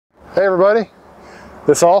Hey everybody,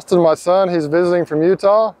 this is Austin, my son. He's visiting from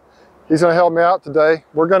Utah. He's going to help me out today.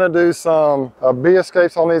 We're going to do some bee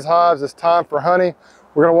escapes on these hives. It's time for honey.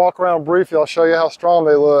 We're going to walk around briefly. I'll show you how strong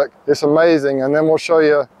they look. It's amazing. And then we'll show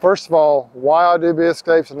you, first of all, why I do bee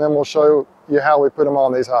escapes, and then we'll show you how we put them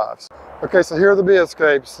on these hives. Okay, so here are the bee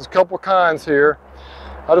escapes. There's a couple kinds here.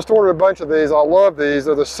 I just ordered a bunch of these. I love these.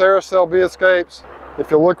 They're the Saracel bee escapes. If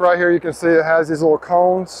you look right here, you can see it has these little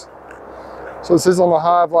cones. So this is on the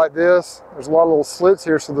hive like this. There's a lot of little slits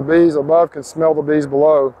here so the bees above can smell the bees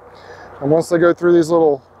below. And once they go through these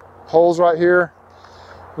little holes right here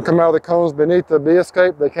and come out of the cones beneath the bee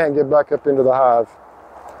escape, they can't get back up into the hive.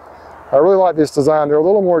 I really like this design. They're a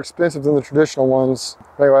little more expensive than the traditional ones.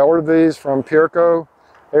 Anyway, I ordered these from Pierco.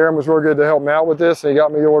 Aaron was really good to help me out with this, and he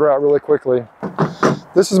got me the order out really quickly.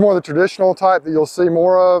 This is more the traditional type that you'll see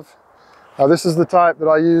more of. This is the type that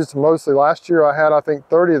I used mostly last year. I had, I think,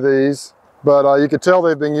 30 of these. But you could tell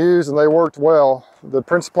they've been used and they worked well. The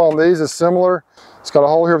principle on these is similar. It's got a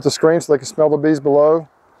hole here with the screen so they can smell the bees below.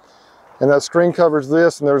 And that screen covers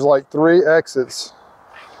this, and there's like 3 exits.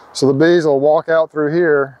 So the bees will walk out through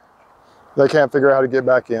here. They can't figure out how to get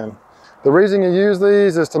back in. The reason you use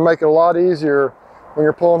these is to make it a lot easier when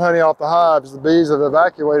you're pulling honey off the hives. The bees have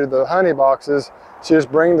evacuated the honey boxes. So you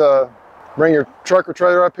just bring your truck or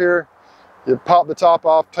trailer up here, you pop the top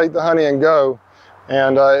off, take the honey and go.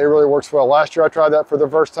 And it really works well. Last year I tried that for the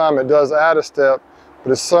first time. It does add a step,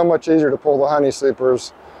 but it's so much easier to pull the honey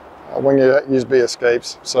supers when you use bee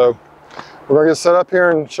escapes. So we're going to get set up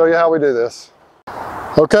here and show you how we do this.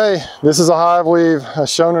 Okay, this is a hive we've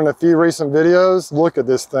shown in a few recent videos. Look at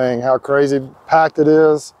this thing, how crazy packed it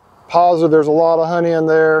is. Positive there's a lot of honey in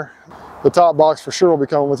there. The top box for sure will be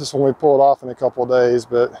coming with us when we pull it off in a couple of days,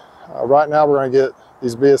 but right now we're going to get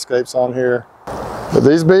these bee escapes on here. But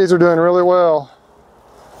these bees are doing really well.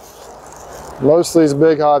 Most of these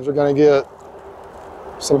big hives are going to get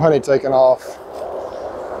some honey taken off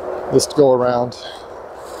this go around.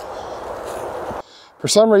 For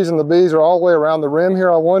some reason the bees are all the way around the rim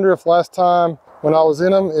here. I wonder if last time when I was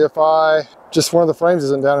in them, if just one of the frames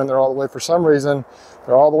isn't down in there all the way. For some reason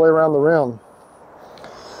they're all the way around the rim.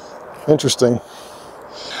 Interesting.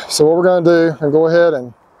 So what we're going to do, we're going to go ahead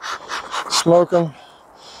and smoke them.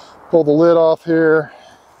 Pull the lid off here.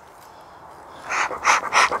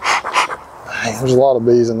 There's a lot of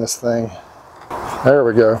bees in this thing. There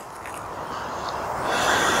we go.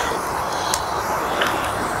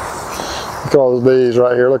 Look at all those bees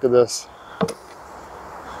right here. Look at this.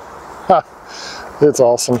 Ha, it's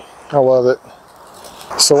awesome. I love it.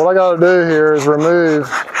 So what I got to do here is remove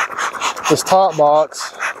this top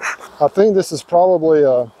box. I think this is probably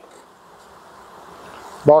a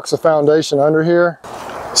box of foundation under here.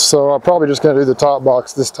 So I'm probably just going to do the top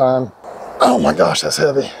box this time. Oh my gosh, that's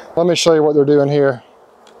heavy. Let me show you what they're doing here.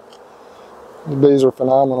 The bees are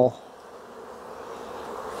phenomenal.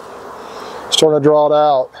 Starting to draw it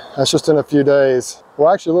out. That's just in a few days.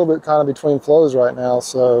 We're actually a little bit kind of between flows right now,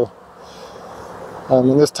 so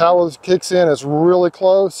when this towel kicks in, it's really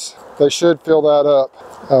close. They should fill that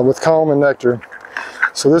up with comb and nectar.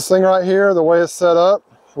 So this thing right here, the way it's set up,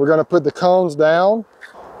 we're going to put the cones down.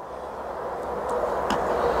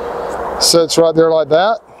 Sits right there like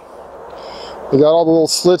that. We got all the little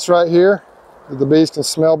slits right here that the bees can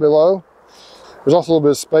smell below. There's also a little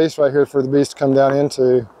bit of space right here for the bees to come down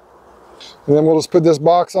into. And then we'll just put this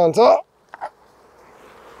box on top.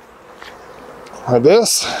 Like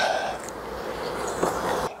this.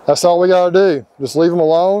 That's all we got to do. Just leave them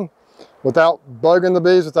alone without bugging the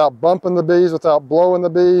bees, without bumping the bees, without blowing the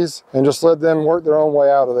bees, and just let them work their own way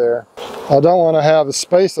out of there. I don't want to have a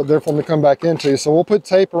space up there for them to come back into, so we'll put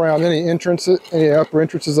tape around any entrances, any upper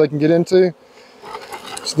entrances they can get into,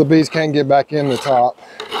 so the bees can't get back in the top.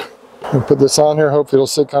 We'll put this on here, hopefully it'll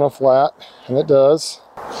sit kind of flat, and it does.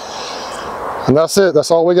 And that's it,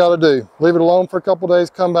 that's all we got to do. Leave it alone for a couple days,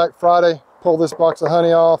 come back Friday, pull this box of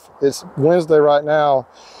honey off. It's Wednesday right now.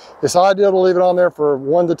 It's ideal to leave it on there for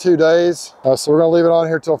 1 to 2 days. So we're going to leave it on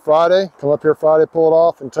here till Friday. Come up here Friday, pull it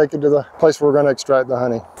off, and take it to the place where we're going to extract the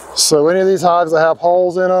honey. So any of these hives that have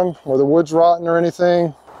holes in them, or the wood's rotten or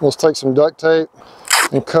anything, we'll just take some duct tape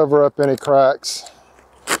and cover up any cracks.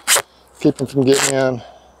 Keep them from getting in.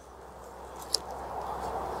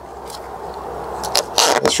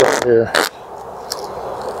 This right here.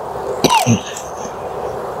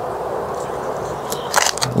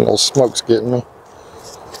 A little smoke's getting me.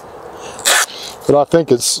 But I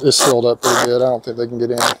think it's sealed up pretty good. I don't think they can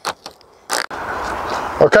get in.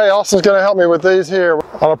 Okay, Austin's going to help me with these here.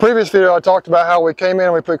 On a previous video, I talked about how we came in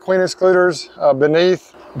and we put queen excluders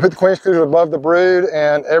beneath We put the queen excluders above the brood,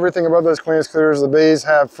 and everything above those queen excluders, the bees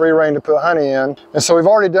have free reign to put honey in. And so we've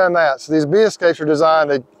already done that. So these bee escapes are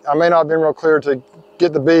designed to, I may not have been real clear, to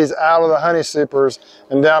get the bees out of the honey supers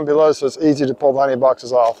and down below so it's easy to pull the honey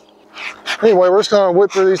boxes off. Anyway, we're just going to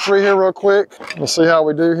whip through these 3 here real quick. We'll see how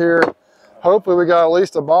we do here. Hopefully we got at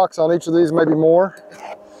least a box on each of these, maybe more.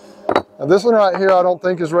 Now this one right here I don't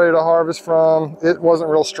think is ready to harvest from. It wasn't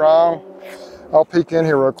real strong. I'll peek in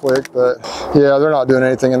here real quick, but yeah, they're not doing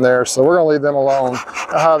anything in there, so we're going to leave them alone.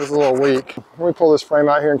 The hive is a little weak. Let me pull this frame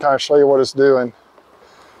out here and kind of show you what it's doing.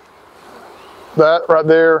 That right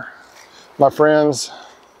there, my friends,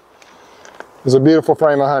 is a beautiful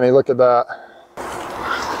frame of honey. Look at that.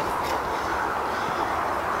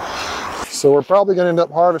 So we're probably going to end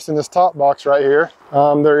up harvesting this top box right here.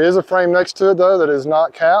 There is a frame next to it though that is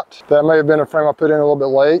not capped. That may have been a frame I put in a little bit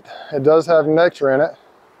late. It does have nectar in it.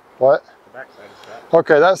 What? The back side is capped.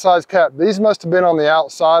 Okay, that side's capped. These must have been on the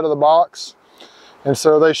outside of the box, and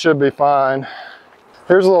so they should be fine.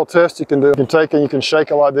 Here's a little test you can do. You can take it and you can shake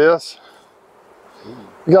it like this.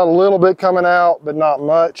 You got a little bit coming out, but not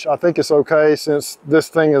much. I think it's okay since this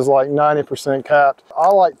thing is like 90% capped. I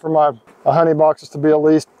like for my honey boxes to be at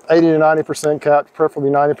least 80 to 90% capped,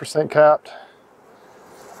 preferably 90% capped.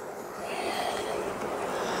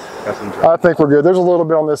 I think we're good. There's a little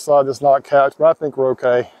bit on this side that's not capped, but I think we're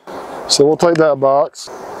okay. So we'll take that box.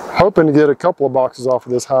 Hoping to get a couple of boxes off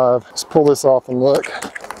of this hive. Let's pull this off and look.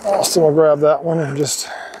 Austin will grab that one and just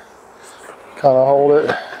kind of hold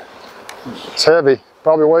it. It's heavy.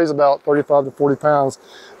 Probably weighs about 35 to 40 pounds.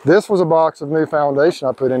 This was a box of new foundation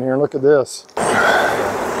I put in here, and look at this.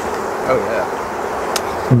 Oh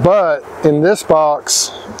yeah. But in this box,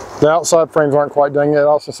 the outside frames aren't quite done yet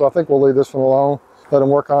also, so I think we'll leave this one alone. Let them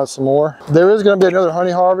work on it some more. There is going to be another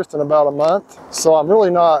honey harvest in about a month, so I'm really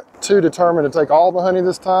not too determined to take all the honey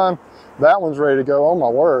this time. That one's ready to go. Oh my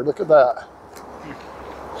word, look at that.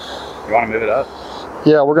 You want to move it up?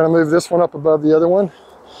 Yeah, we're going to move this one up above the other one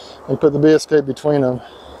and put the bee escape between them.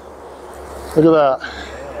 Look at that.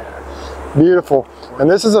 Yeah. Beautiful. And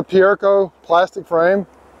this is a Pierco plastic frame.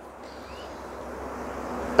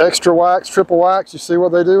 Extra wax, triple wax. You see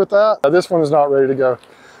what they do with that? This one is not ready to go.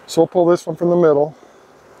 So we'll pull this one from the middle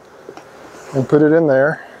and put it in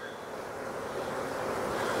there.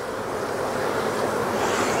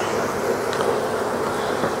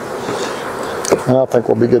 And I think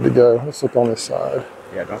we'll be good to go. Let's look on this side.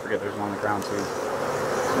 Yeah, don't forget there's one on the ground too.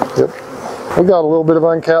 Yep. We got a little bit of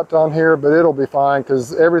uncapped on here, but it'll be fine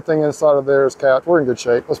because everything inside of there is capped. We're in good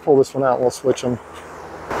shape. Let's pull this one out and we'll switch them.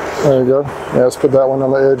 There you go. Yeah, let's put that one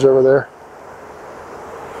on the edge over there.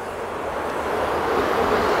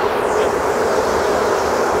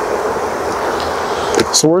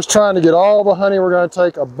 So we're just trying to get all the honey we're going to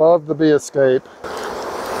take above the bee escape.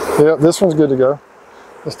 Yep, this one's good to go.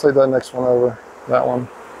 Let's take that next one over. That one.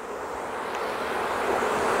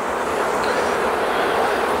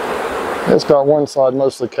 It's got one side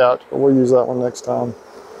mostly capped, but we'll use that one next time.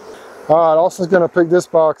 All right, Austin's going to pick this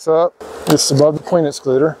box up. It's above the queen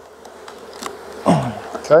excluder.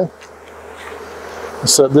 Okay.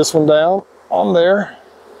 Let's set this one down on there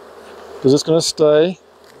because it's going to stay.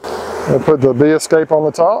 We'll put the bee escape on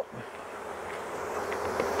the top.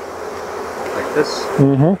 Like this?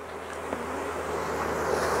 Mm-hmm.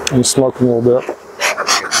 And smoke them a little bit.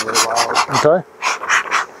 Okay.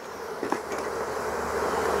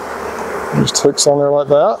 Just hooks on there like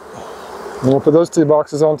that. And we'll put those 2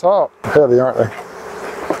 boxes on top. Heavy, aren't they?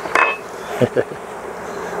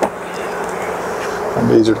 It'll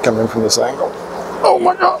be easier to come in from this angle. Oh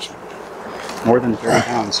my gosh. More than 30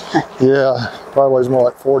 pounds. Yeah, probably weighs more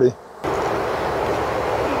like 40.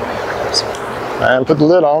 And put the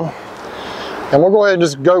lid on. And we'll go ahead and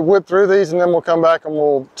just go whip through these, and then we'll come back and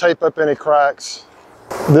we'll tape up any cracks.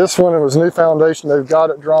 This one, it was new foundation. They've got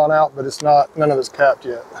it drawn out, but it's not, none of it's capped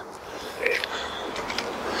yet.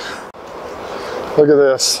 Look at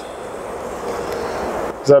this.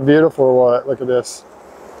 Is that beautiful or what? Look at this.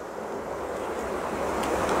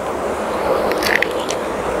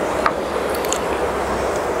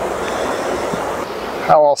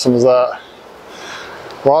 How awesome is that?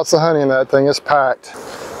 Lots of honey in that thing. It's packed.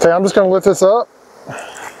 Okay, I'm just going to lift this up.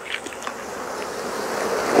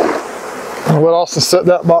 We'll also set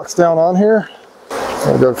that box down on here.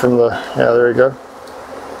 We'll go from the, yeah, there you go.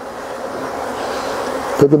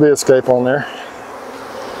 Put the bee escape on there.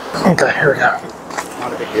 Okay, here we go.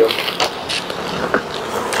 Not a big deal.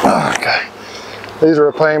 Okay. These are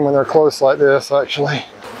a pain when they're close like this, actually.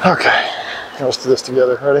 Okay, let's do this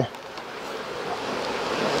together. Ready?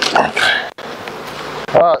 Okay.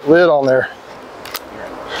 All right, lid on there.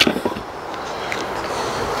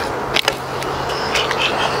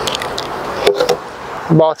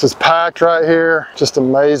 Box is packed right here. Just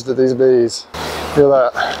amazed at these bees. Hear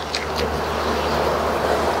that?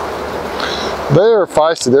 They're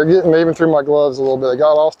feisty. They're getting even through my gloves a little bit. They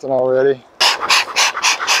got Austin already.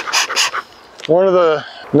 One of the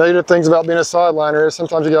negative things about being a sideliner is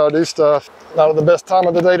sometimes you gotta do stuff not at the best time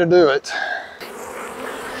of the day to do it.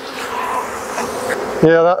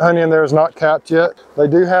 Yeah, that honey in there is not capped yet. They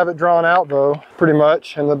do have it drawn out though, pretty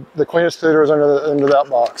much, and the queen excluder is under that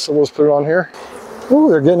box. So we'll just put it on here. Ooh,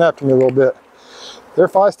 they're getting after me a little bit. They're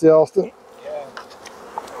feisty, Austin.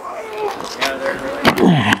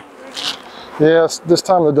 Yes, this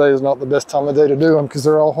time of the day is not the best time of the day to do them because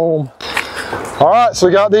they're all home. All right, so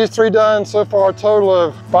we got these 3 done. So far, a total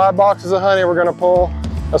of 5 boxes of honey we're gonna pull.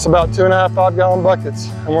 That's about 2.5 5-gallon buckets,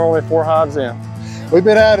 and we're only 4 hives in. We've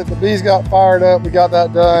been at it. The bees got fired up. We got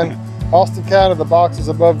that done. Austin counted the boxes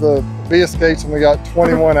above the bee escapes, and we got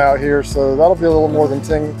 21 out here. So that'll be a little more than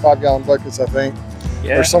 10 5-gallon buckets, I think.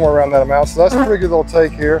 Yeah. Or somewhere around that amount. So that's a pretty good little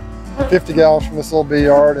take here. 50 gallons from this little bee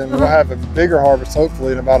yard, and we'll have a bigger harvest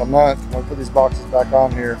hopefully in about a month when we put these boxes back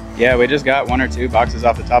on here. Yeah, we just got 1 or 2 boxes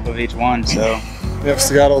off the top of each one, so. Yep,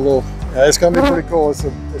 so got a little, yeah, it's gonna be pretty cool. It's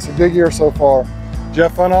a good year so far. Did you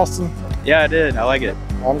have fun, Austin? Yeah, I did. I like it.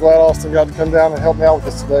 I'm glad Austin got to come down and help me out with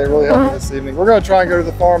this today. It really helped me this evening. We're gonna try and go to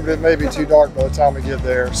the farm, but it may be too dark by the time we get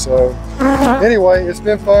there. So anyway, it's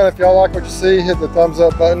been fun. If y'all like what you see, hit the thumbs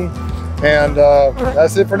up button. And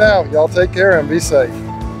that's it for now. Y'all take care and be safe.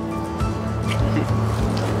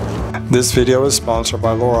 This video is sponsored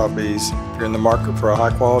by LauraBees. If you're in the market for a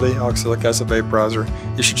high quality oxalic acid vaporizer,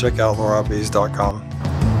 you should check out laurabees.com.